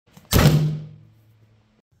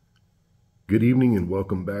Good evening and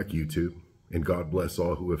welcome back, YouTube, and God bless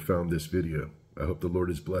all who have found this video. I hope the Lord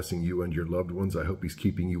is blessing you and your loved ones. I hope He's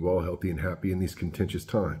keeping you all healthy and happy in these contentious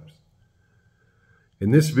times.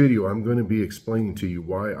 In this video, I'm going to be explaining to you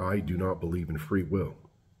why I do not believe in free will.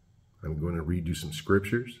 I'm going to read you some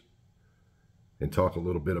scriptures and talk a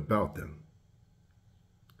little bit about them.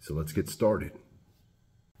 So let's get started.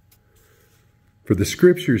 For the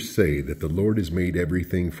scriptures say that the Lord has made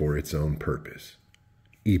everything for its own purpose,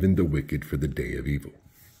 even the wicked for the day of evil.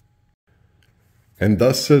 And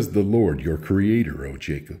thus says the Lord your Creator, O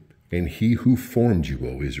Jacob, and He who formed you,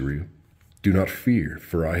 O Israel, do not fear,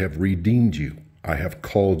 for I have redeemed you. I have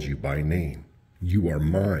called you by name. You are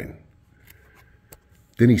mine.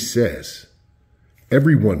 Then He says,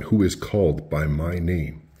 everyone who is called by my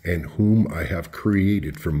name, and whom I have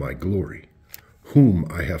created for my glory, whom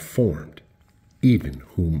I have formed, even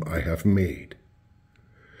whom I have made.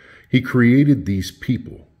 He created these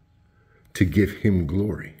people to give Him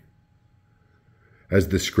glory. As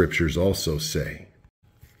the scriptures also say,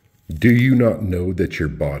 do you not know that your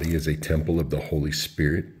body is a temple of the Holy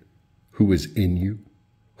Spirit, who is in you,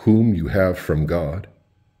 whom you have from God,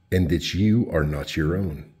 and that you are not your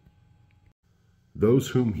own? Those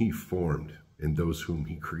whom He formed and those whom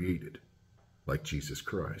He created, like Jesus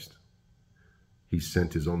Christ, He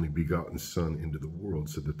sent His only begotten Son into the world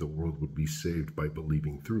so that the world would be saved by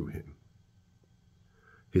believing through Him.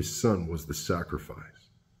 His Son was the sacrifice,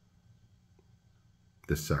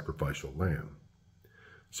 the sacrificial lamb.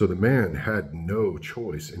 So the man had no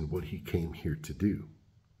choice in what he came here to do.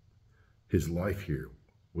 His life here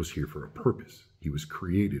was here for a purpose. He was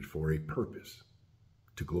created for a purpose,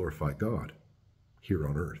 to glorify God here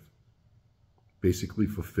on earth. Basically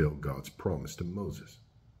fulfill God's promise to Moses.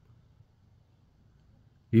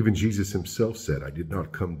 Even Jesus Himself said, I did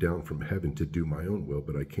not come down from heaven to do my own will,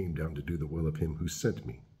 but I came down to do the will of Him who sent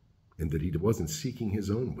me, and that He wasn't seeking His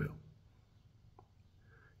own will.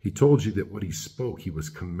 He told you that what He spoke, He was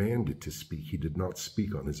commanded to speak. He did not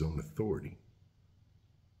speak on His own authority.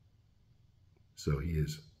 So He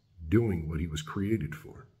is doing what He was created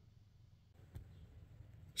for.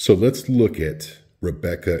 So let's look at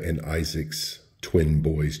Rebekah and Isaac's twin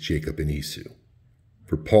boys, Jacob and Esau.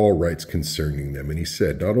 For Paul writes concerning them, and he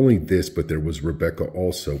said, not only this, but there was Rebekah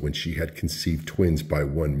also, when she had conceived twins by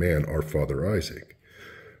one man, our father Isaac.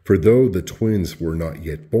 For though the twins were not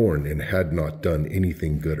yet born, and had not done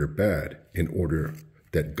anything good or bad, in order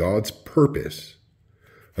that God's purpose,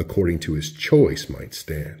 according to His choice, might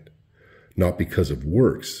stand, not because of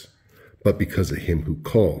works, but because of Him who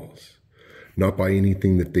calls, not by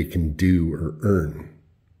anything that they can do or earn,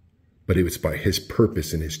 but it was by His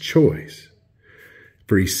purpose and His choice.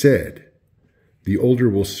 For He said, the older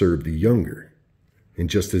will serve the younger. And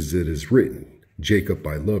just as it is written, Jacob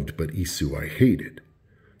I loved, but Esau I hated.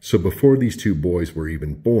 So before these two boys were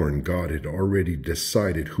even born, God had already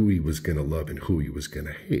decided who He was going to love and who He was going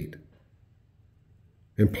to hate.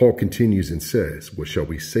 And Paul continues and says, what shall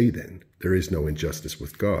we say then? There is no injustice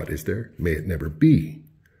with God, is there? May it never be.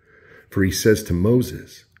 For He says to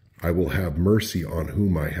Moses, I will have mercy on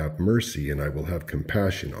whom I have mercy, and I will have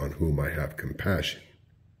compassion on whom I have compassion.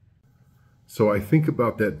 So I think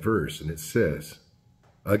about that verse, and it says,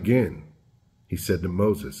 again, He said to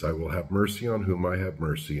Moses, I will have mercy on whom I have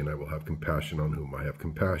mercy, and I will have compassion on whom I have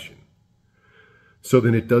compassion. So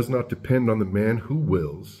then it does not depend on the man who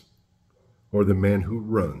wills or the man who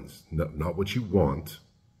runs, not what you want,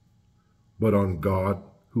 but on God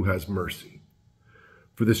who has mercy.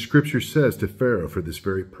 For the scripture says to Pharaoh, for this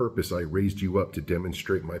very purpose I raised you up to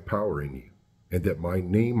demonstrate my power in you, and that my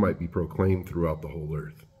name might be proclaimed throughout the whole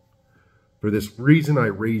earth. For this reason I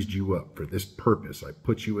raised you up, for this purpose I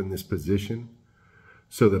put you in this position,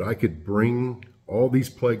 so that I could bring all these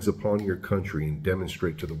plagues upon your country and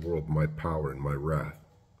demonstrate to the world my power and my wrath.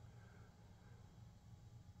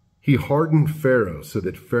 He hardened Pharaoh so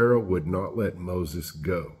that Pharaoh would not let Moses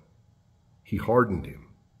go. He hardened him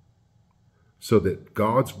so that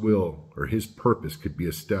God's will or His purpose could be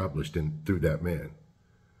established through that man.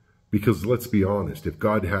 Because let's be honest, if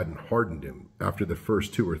God hadn't hardened him after the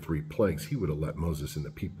first 2 or 3 plagues, He would have let Moses and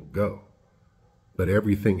the people go. But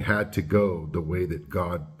everything had to go the way that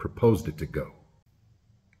God proposed it to go.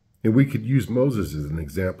 And we could use Moses as an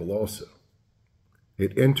example also.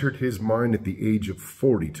 It entered his mind at the age of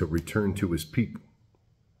 40 to return to his people.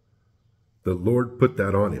 The Lord put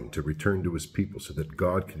that on him to return to His people so that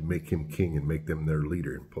God could make him king and make them their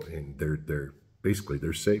leader and basically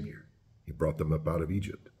their savior. He brought them up out of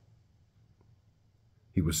Egypt.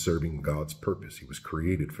 He was serving God's purpose. He was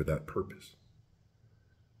created for that purpose.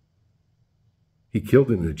 He killed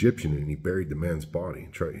an Egyptian and he buried the man's body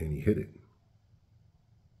and he hid it.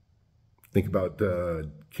 Think about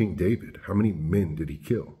King David. How many men did he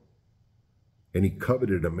kill? And he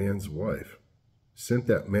coveted a man's wife, sent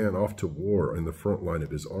that man off to war in the front line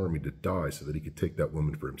of his army to die so that he could take that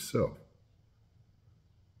woman for himself.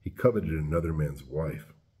 He coveted another man's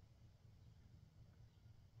wife.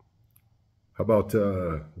 How about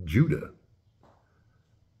Judah?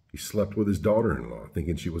 He slept with his daughter-in-law,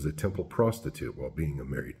 thinking she was a temple prostitute while being a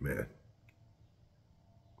married man.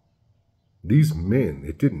 These men,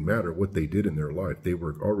 it didn't matter what they did in their life. They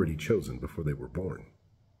were already chosen before they were born.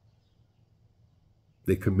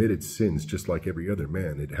 They committed sins just like every other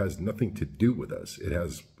man. It has nothing to do with us.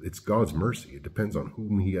 It's God's mercy. It depends on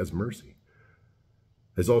whom he has mercy.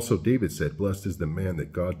 As also David said, blessed is the man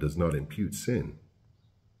that God does not impute sin.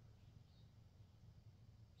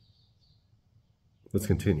 Let's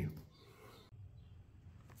continue.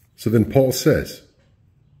 So then Paul says,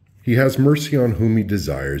 he has mercy on whom he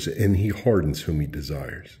desires, and he hardens whom he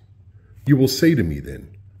desires. You will say to me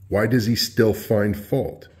then, why does he still find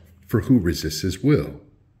fault? For who resists his will?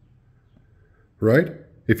 Right?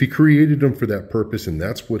 If he created them for that purpose and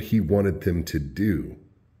that's what he wanted them to do,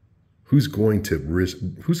 who's going to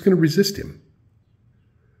resist him?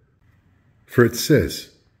 For it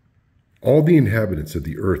says, all the inhabitants of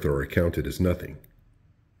the earth are accounted as nothing,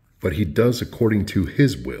 but he does according to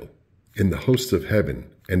his will in the hosts of heaven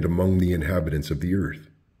and among the inhabitants of the earth.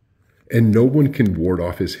 And no one can ward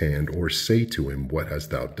off his hand or say to him, what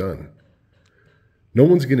hast thou done? No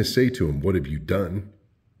one's going to say to him, what have you done?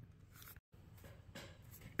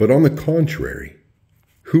 But on the contrary,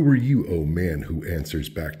 who are you, O man, who answers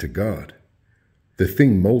back to God? The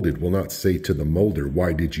thing molded will not say to the molder,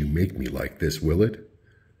 why did you make me like this, will it?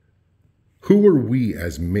 Who are we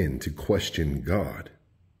as men to question God?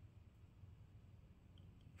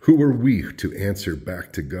 Who are we to answer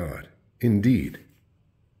back to God? Indeed,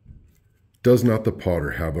 does not the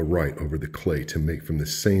potter have a right over the clay to make from the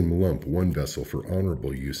same lump one vessel for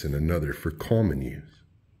honorable use and another for common use?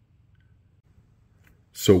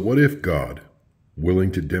 So what if God,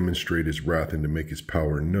 willing to demonstrate his wrath and to make his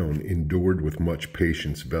power known, endured with much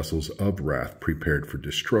patience vessels of wrath prepared for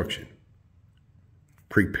destruction?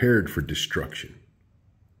 Prepared for destruction.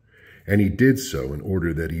 And he did so in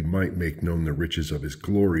order that he might make known the riches of his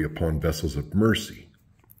glory upon vessels of mercy,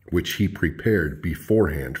 which he prepared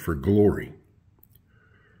beforehand for glory.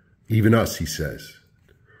 Even us, he says,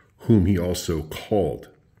 whom he also called,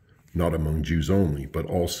 not among Jews only, but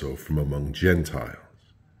also from among Gentiles.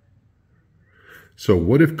 So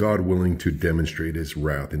what if God, willing to demonstrate his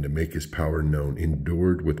wrath and to make his power known,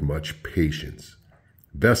 endured with much patience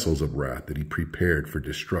vessels of wrath that he prepared for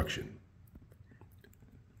destruction?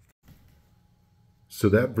 So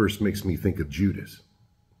that verse makes me think of Judas.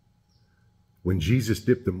 When Jesus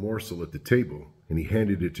dipped the morsel at the table and he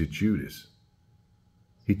handed it to Judas,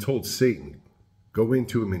 he told Satan, go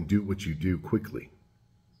into him and do what you do quickly.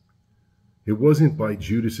 It wasn't by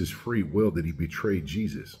Judas's free will that he betrayed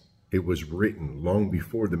Jesus. It was written long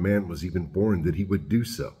before the man was even born that he would do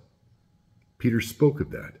so. Peter spoke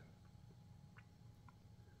of that.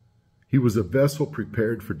 He was a vessel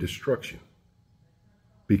prepared for destruction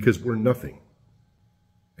because we're nothing.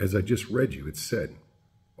 As I just read you, it said,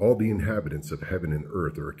 all the inhabitants of heaven and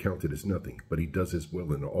earth are accounted as nothing, but he does his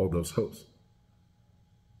will in all those hosts.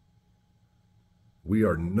 We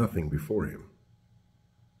are nothing before him.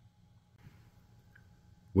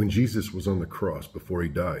 When Jesus was on the cross before he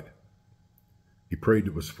died, he prayed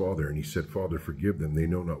to his Father and he said, Father, forgive them. They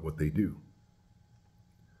know not what they do.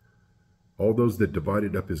 All those that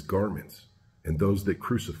divided up his garments and those that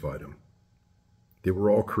crucified him, they were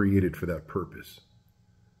all created for that purpose.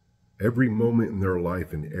 Every moment in their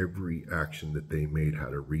life and every action that they made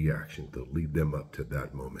had a reaction to lead them up to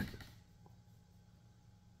that moment.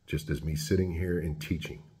 Just as me sitting here and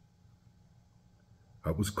teaching, I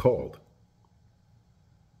was called.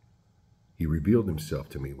 He revealed himself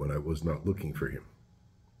to me when I was not looking for him.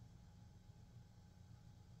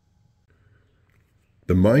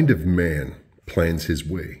 The mind of man plans his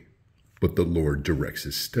way, but the Lord directs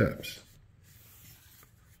his steps.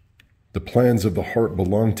 The plans of the heart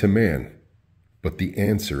belong to man, but the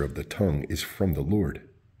answer of the tongue is from the Lord.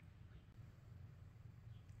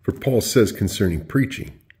 For Paul says concerning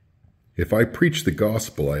preaching, if I preach the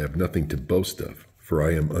gospel, I have nothing to boast of, for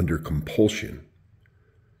I am under compulsion.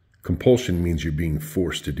 Compulsion means you're being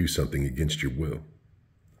forced to do something against your will.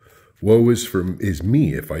 Woe is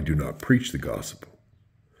me if I do not preach the gospel.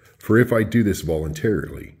 For if I do this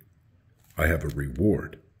voluntarily, I have a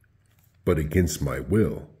reward, but against my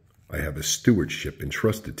will, I have a stewardship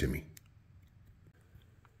entrusted to me.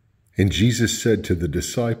 And Jesus said to the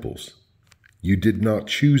disciples, you did not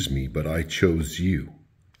choose me, but I chose you,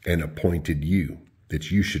 and appointed you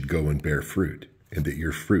that you should go and bear fruit, and that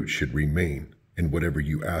your fruit should remain, and whatever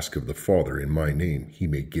you ask of the Father in my name, he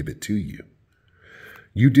may give it to you.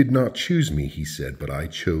 You did not choose me, he said, but I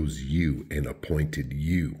chose you and appointed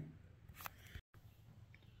you.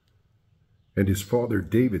 And his father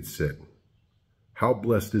David said, how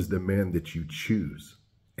blessed is the man that you choose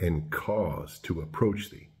and cause to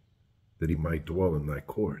approach thee, that he might dwell in thy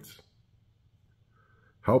courts.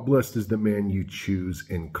 How blessed is the man you choose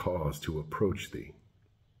and cause to approach thee.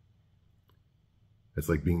 It's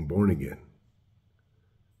like being born again.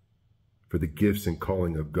 For the gifts and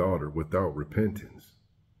calling of God are without repentance.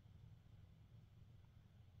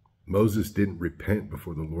 Moses didn't repent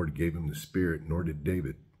before the Lord gave him the Spirit, nor did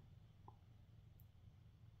David.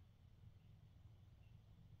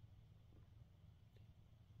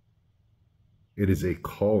 It is a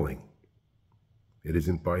calling. It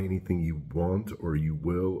isn't by anything you want or you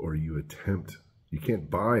will or you attempt. You can't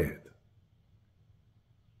buy it.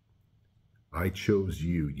 I chose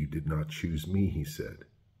you. You did not choose me, he said.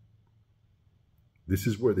 This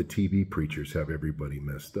is where the TV preachers have everybody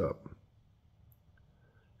messed up.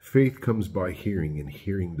 Faith comes by hearing, and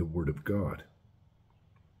hearing the word of God.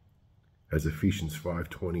 As Ephesians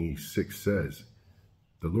 5:26 says,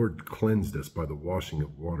 the Lord cleansed us by the washing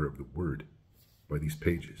of water of the word, by these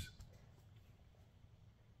pages.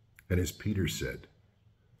 And as Peter said,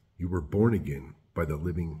 you were born again by the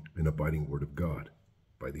living and abiding word of God,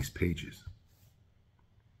 by these pages.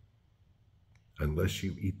 Unless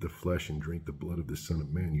you eat the flesh and drink the blood of the Son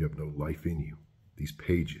of Man, you have no life in you. These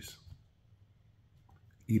pages.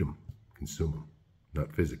 Eat them, consume them,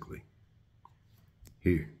 not physically.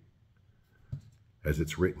 Here, as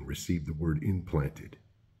it's written, receive the word implanted,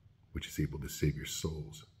 which is able to save your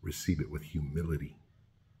souls. Receive it with humility.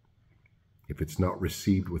 If it's not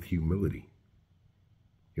received with humility,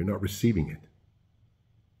 you're not receiving it.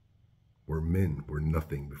 We're men, we're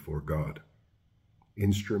nothing before God.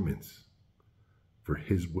 Instruments for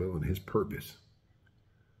his will and his purpose.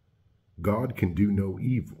 God can do no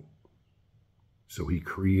evil, so he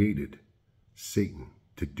created Satan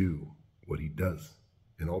to do what he does,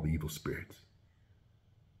 and all the evil spirits.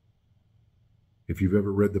 If you've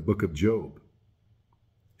ever read the book of Job,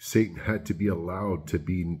 Satan had to be allowed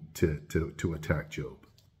to attack Job.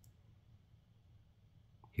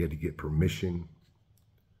 He had to get permission,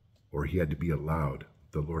 or he had to be allowed.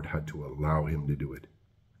 The Lord had to allow him to do it.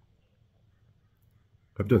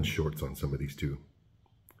 I've done shorts on some of these too.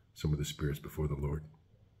 Some of the spirits before the Lord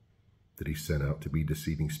that he sent out to be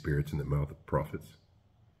deceiving spirits in the mouth of prophets.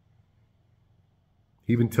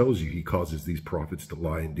 He even tells you he causes these prophets to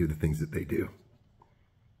lie and do the things that they do.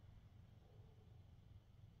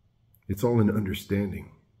 It's all an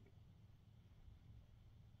understanding.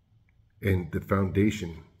 And the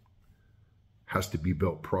foundation has to be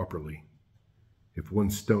built properly. If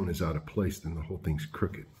one stone is out of place, then the whole thing's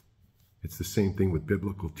crooked. It's the same thing with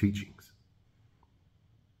biblical teachings.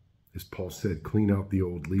 As Paul said, clean out the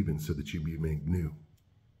old leaven so that you be made new.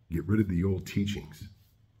 Get rid of the old teachings.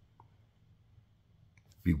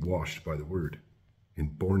 Be washed by the word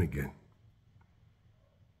and born again.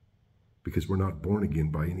 Because we're not born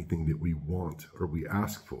again by anything that we want or we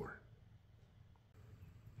ask for.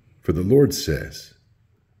 For the Lord says,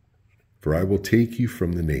 for I will take you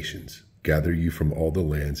from the nations, gather you from all the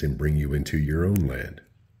lands, and bring you into your own land.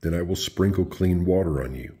 Then I will sprinkle clean water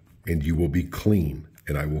on you, and you will be clean,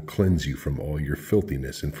 and I will cleanse you from all your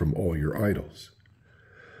filthiness and from all your idols.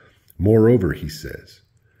 Moreover, he says,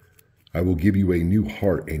 I will give you a new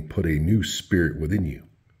heart and put a new spirit within you.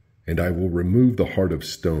 And I will remove the heart of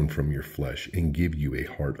stone from your flesh and give you a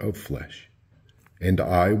heart of flesh. And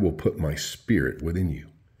I will put my spirit within you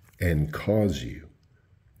and cause you.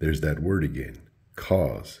 There's that word again,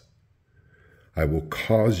 cause. I will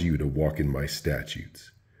cause you to walk in my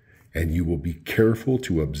statutes, and you will be careful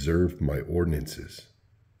to observe my ordinances.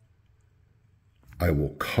 I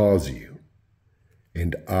will cause you,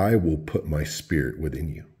 and I will put my spirit within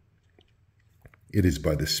you. It is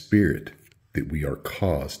by the Spirit that we are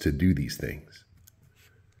caused to do these things.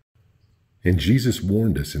 And Jesus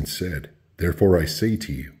warned us and said, therefore I say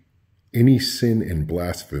to you, any sin and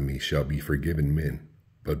blasphemy shall be forgiven men,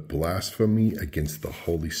 but blasphemy against the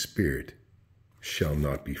Holy Spirit shall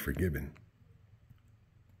not be forgiven.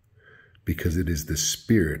 Because it is the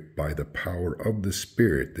Spirit, by the power of the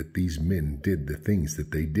Spirit, that these men did the things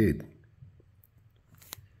that they did.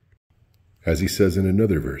 As he says in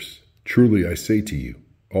another verse, truly I say to you,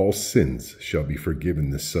 all sins shall be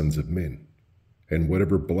forgiven the sons of men, and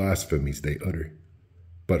whatever blasphemies they utter.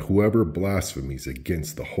 But whoever blasphemies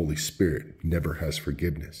against the Holy Spirit never has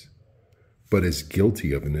forgiveness, but is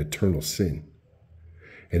guilty of an eternal sin.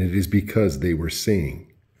 And it is because they were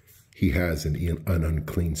saying he has an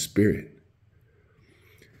unclean spirit.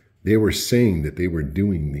 They were saying that they were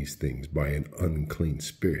doing these things by an unclean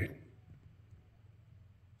spirit.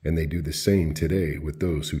 And they do the same today with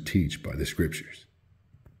those who teach by the scriptures.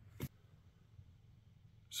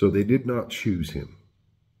 So they did not choose him.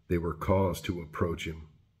 They were caused to approach him.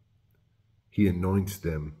 He anoints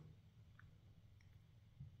them.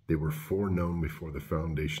 They were foreknown before the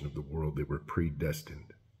foundation of the world. They were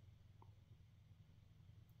predestined.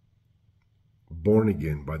 Born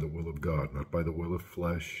again by the will of God, not by the will of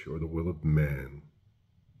flesh or the will of man,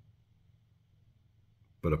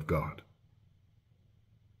 but of God.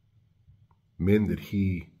 Men that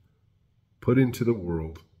he put into the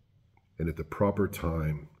world, and at the proper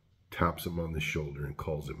time taps them on the shoulder and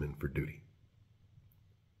calls them in for duty.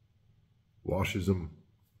 Washes them,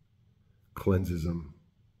 cleanses them,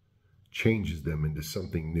 changes them into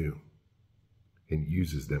something new, and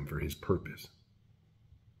uses them for his purpose.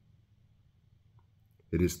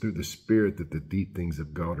 It is through the Spirit that the deep things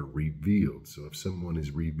of God are revealed. So if someone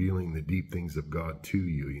is revealing the deep things of God to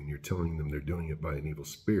you and you're telling them they're doing it by an evil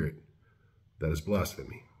spirit, that is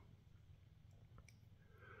blasphemy.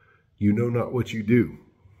 You know not what you do,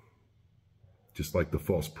 just like the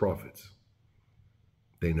false prophets.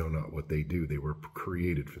 They know not what they do. They were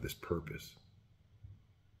created for this purpose.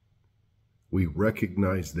 We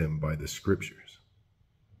recognize them by the scriptures,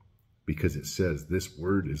 because it says this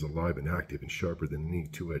word is alive and active and sharper than any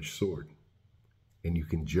two-edged sword, and you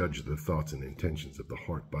can judge the thoughts and intentions of the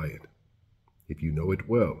heart by it. If you know it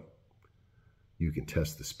well, you can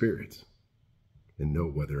test the spirits and know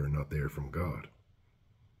whether or not they are from God.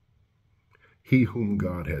 He whom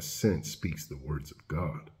God has sent speaks the words of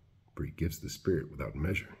God, for he gives the Spirit without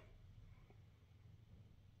measure.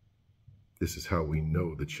 This is how we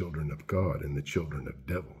know the children of God and the children of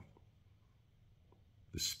devil,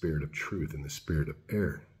 the spirit of truth and the spirit of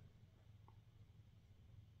error.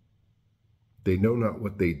 They know not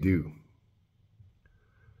what they do.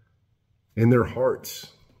 In their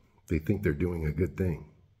hearts, they think they're doing a good thing.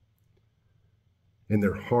 In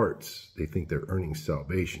their hearts, they think they're earning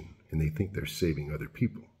salvation, and they think they're saving other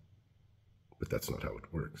people. But that's not how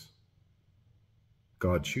it works.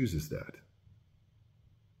 God chooses that.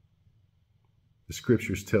 The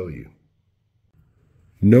scriptures tell you,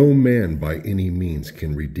 no man by any means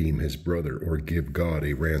can redeem his brother or give God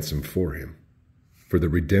a ransom for him, for the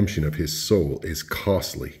redemption of his soul is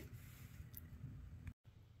costly.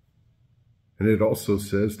 And it also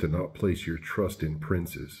says to not place your trust in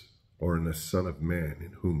princes or in the Son of Man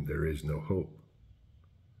in whom there is no hope.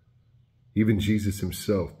 Even Jesus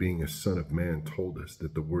himself, being a Son of Man, told us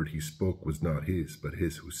that the word he spoke was not his, but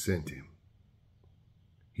his who sent him.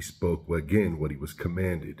 He spoke again what he was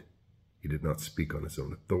commanded. He did not speak on his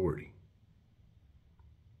own authority.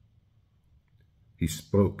 He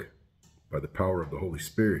spoke by the power of the Holy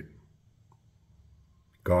Spirit.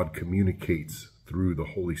 God communicates through the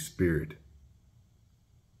Holy Spirit,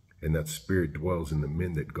 and that Spirit dwells in the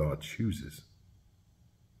men that God chooses.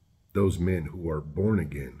 Those men who are born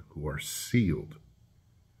again, who are sealed,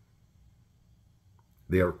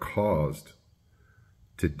 they are caused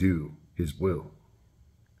to do his will.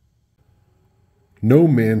 No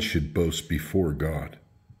man should boast before God,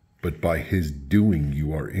 but by his doing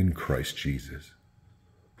you are in Christ Jesus,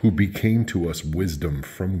 who became to us wisdom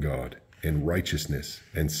from God, and righteousness,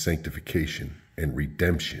 and sanctification, and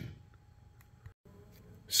redemption.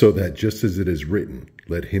 So that just as it is written,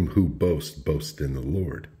 let him who boasts boast in the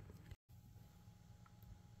Lord.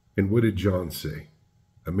 And what did John say?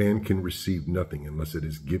 A man can receive nothing unless it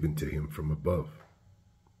is given to him from above.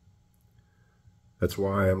 That's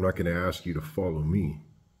why I'm not going to ask you to follow me.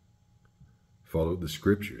 Follow the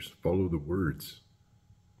scriptures. Follow the words.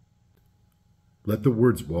 Let the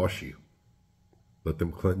words wash you. Let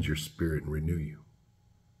them cleanse your spirit and renew you.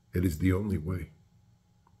 It is the only way.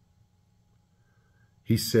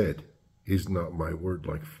 He said, is not my word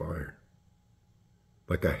like fire,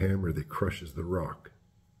 like a hammer that crushes the rock?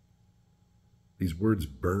 These words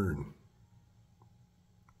burn.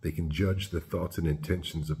 They can judge the thoughts and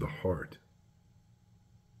intentions of the heart.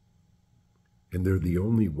 And they're the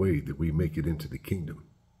only way that we make it into the kingdom.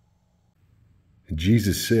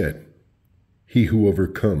 Jesus said, he who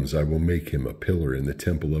overcomes, I will make him a pillar in the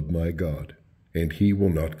temple of my God, and he will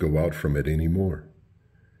not go out from it any more.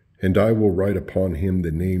 And I will write upon him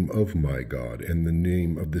the name of my God, and the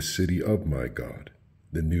name of the city of my God,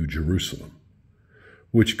 the New Jerusalem,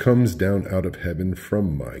 which comes down out of heaven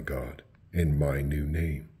from my God, and my new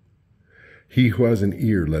name. He who has an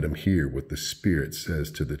ear, let him hear what the Spirit says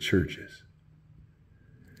to the churches.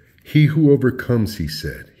 He who overcomes, he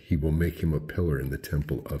said, he will make him a pillar in the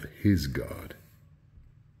temple of his God.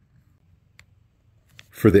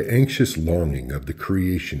 For the anxious longing of the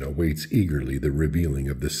creation awaits eagerly the revealing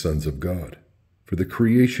of the sons of God. For the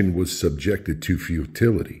creation was subjected to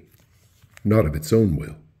futility, not of its own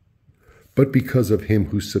will, but because of him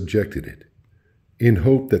who subjected it, in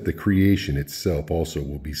hope that the creation itself also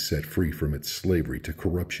will be set free from its slavery to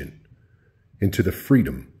corruption, into the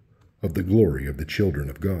freedom of the glory of the children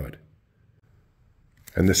of God.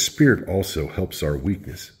 And the Spirit also helps our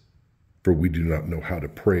weakness, for we do not know how to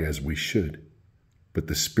pray as we should, but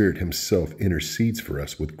the Spirit himself intercedes for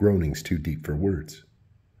us with groanings too deep for words.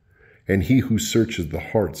 And he who searches the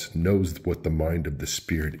hearts knows what the mind of the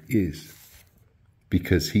Spirit is,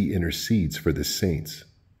 because he intercedes for the saints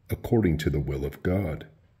according to the will of God.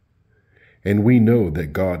 And we know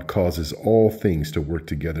that God causes all things to work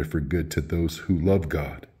together for good to those who love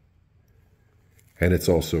God. And it's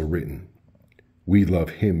also written, we love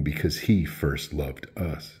him because he first loved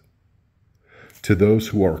us. To those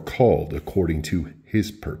who are called according to his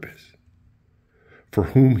purpose, for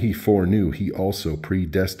whom he foreknew, he also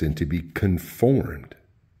predestined to be conformed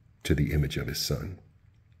to the image of his Son,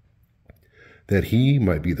 that he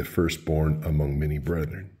might be the firstborn among many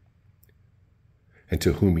brethren. And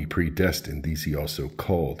to whom he predestined, these he also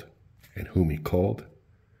called. And whom he called,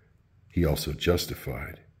 he also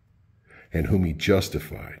justified. And whom he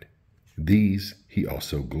justified, these he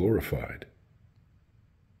also glorified.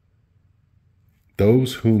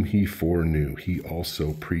 Those whom he foreknew, he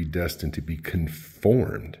also predestined to be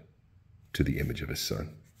conformed to the image of his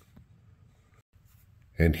Son.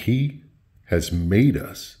 And he has made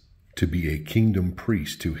us to be a kingdom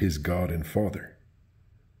priest to his God and Father.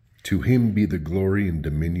 To him be the glory and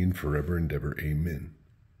dominion forever and ever. Amen.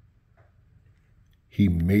 He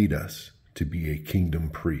made us to be a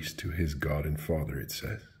kingdom priest to his God and Father, it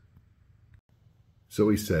says. So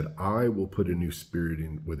he said, I will put a new spirit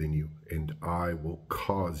within you, and I will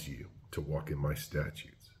cause you to walk in my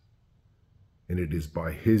statutes. And it is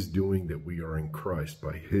by his doing that we are in Christ,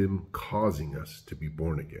 by him causing us to be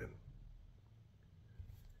born again.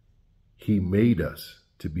 He made us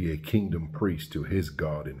to be a kingdom priest to his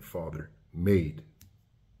God and Father, made,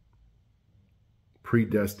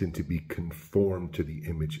 predestined to be conformed to the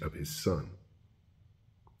image of his Son.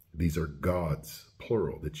 These are gods,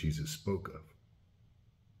 plural, that Jesus spoke of.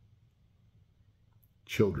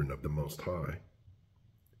 Children of the Most High.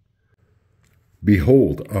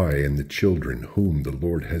 Behold, I and the children whom the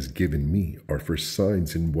Lord has given me are for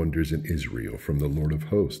signs and wonders in Israel from the Lord of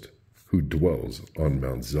hosts, who dwells on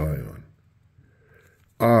Mount Zion.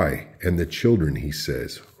 I and the children, he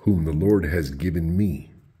says, whom the Lord has given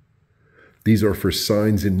me. These are for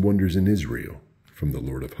signs and wonders in Israel from the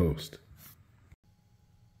Lord of hosts.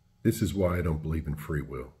 This is why I don't believe in free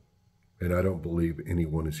will, and I don't believe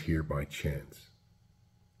anyone is here by chance.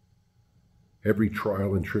 Every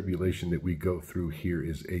trial and tribulation that we go through here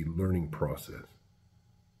is a learning process.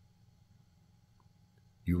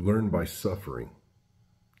 You learn by suffering,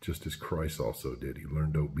 just as Christ also did. He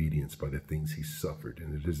learned obedience by the things he suffered,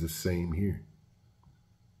 and it is the same here.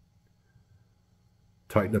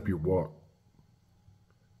 Tighten up your walk.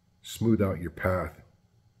 Smooth out your path.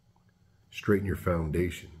 Straighten your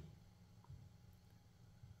foundation.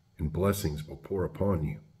 And blessings will pour upon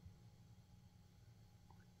you.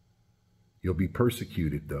 You'll be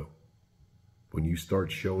persecuted, though. When you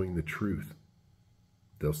start showing the truth,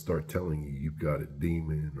 they'll start telling you you've got a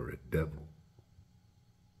demon or a devil.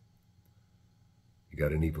 You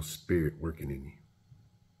got an evil spirit working in you.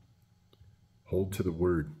 Hold to the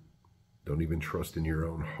word. Don't even trust in your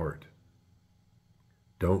own heart.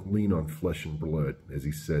 Don't lean on flesh and blood. As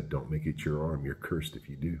he said, don't make it your arm. You're cursed if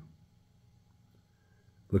you do.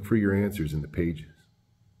 Look for your answers in the pages.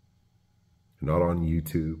 Not on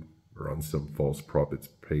YouTube or on some false prophet's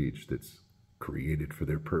page that's created for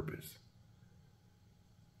their purpose.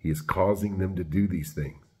 He is causing them to do these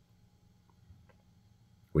things.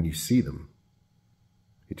 When you see them,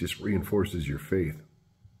 it just reinforces your faith.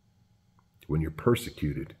 When you're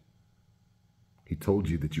persecuted, he told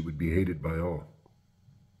you that you would be hated by all.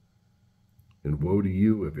 And woe to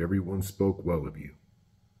you if everyone spoke well of you.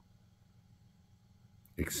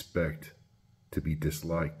 Expect to be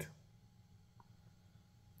disliked.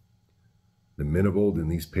 The men of old in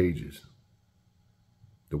these pages,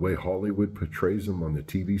 the way Hollywood portrays them on the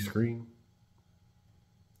TV screen,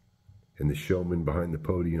 and the showmen behind the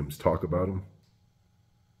podiums talk about them,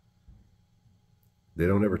 they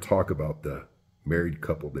don't ever talk about the married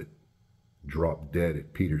couple that dropped dead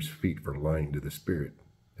at Peter's feet for lying to the Spirit.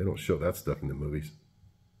 They don't show that stuff in the movies.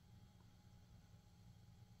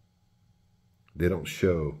 They don't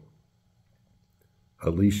show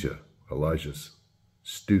Elisha, Elijah's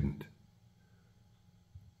student,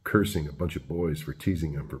 cursing a bunch of boys for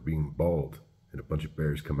teasing him for being bald, and a bunch of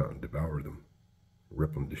bears come out and devour them,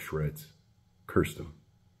 rip them to shreds, cursed them.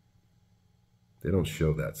 They don't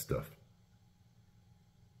show that stuff.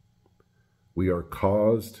 We are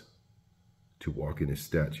caused to walk in his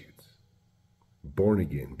statutes, born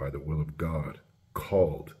again by the will of God,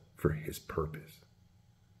 called for his purpose.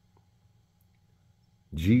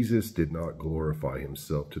 Jesus did not glorify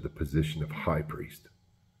himself to the position of high priest.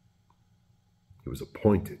 He was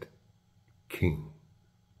appointed king.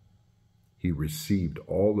 He received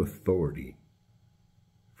all authority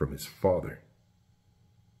from his Father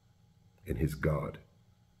and his God.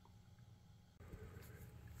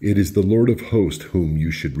 It is the Lord of hosts whom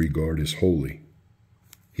you should regard as holy.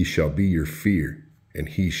 He shall be your fear, and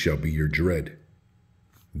he shall be your dread.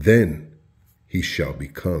 Then he shall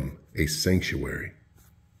become a sanctuary.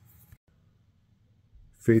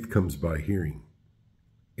 Faith comes by hearing,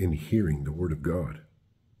 and hearing the word of God.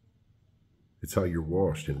 It's how you're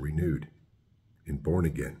washed and renewed and born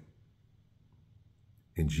again.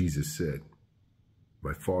 And Jesus said,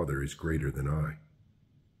 "My Father is greater than I."